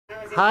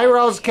Hi,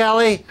 Rose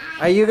Kelly.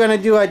 Are you going to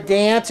do a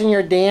dance in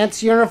your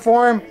dance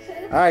uniform?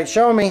 All right,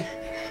 show me.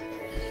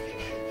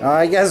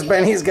 I guess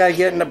Benny's got to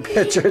get in the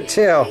picture,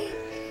 too.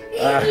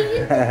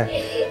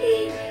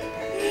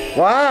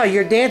 Wow,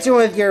 you're dancing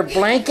with your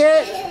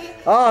blanket?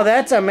 Oh,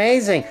 that's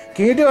amazing.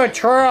 Can you do a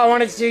twirl? I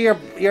want to see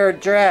your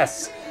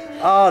dress.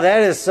 Oh,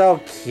 that is so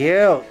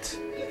cute.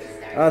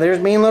 Oh, there's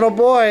mean little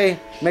boy.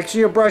 Make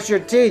sure you brush your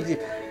teeth.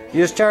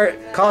 You just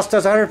cost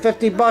us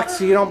 $150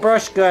 so you don't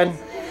brush good.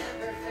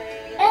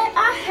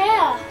 I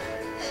have.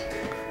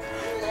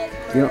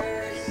 You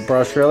don't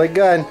brush really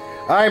good.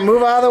 All right,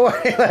 move out of the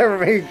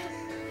way.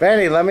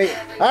 Benny, let me.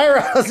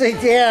 Hi, Rosie,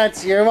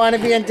 dance. You want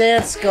to be in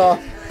dance school?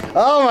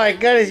 Oh my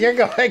goodness, you're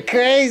going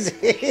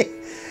crazy.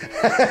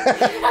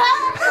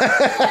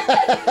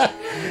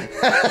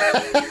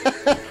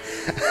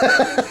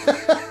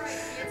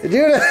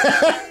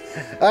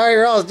 All right,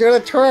 Rose, do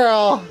the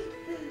twirl.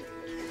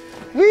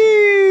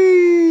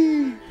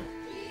 Whee!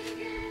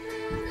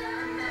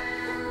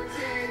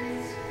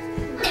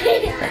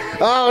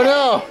 Oh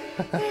no!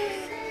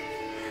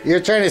 You're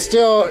trying to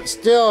steal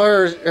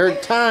her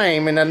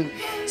time in the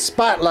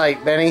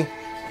spotlight, Benny.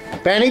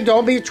 Benny,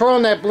 don't be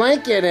twirling that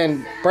blanket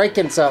and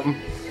breaking something.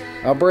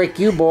 I'll break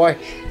you, boy.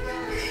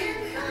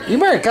 You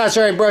better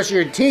concentrate and brush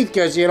your teeth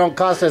because you don't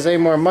cost us any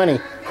more money.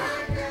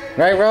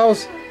 Right,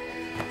 Rose?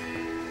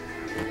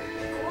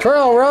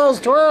 Twirl, Rose,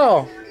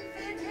 twirl.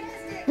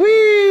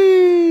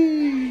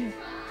 Whee!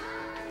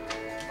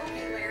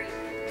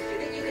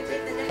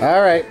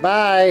 All right,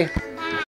 bye.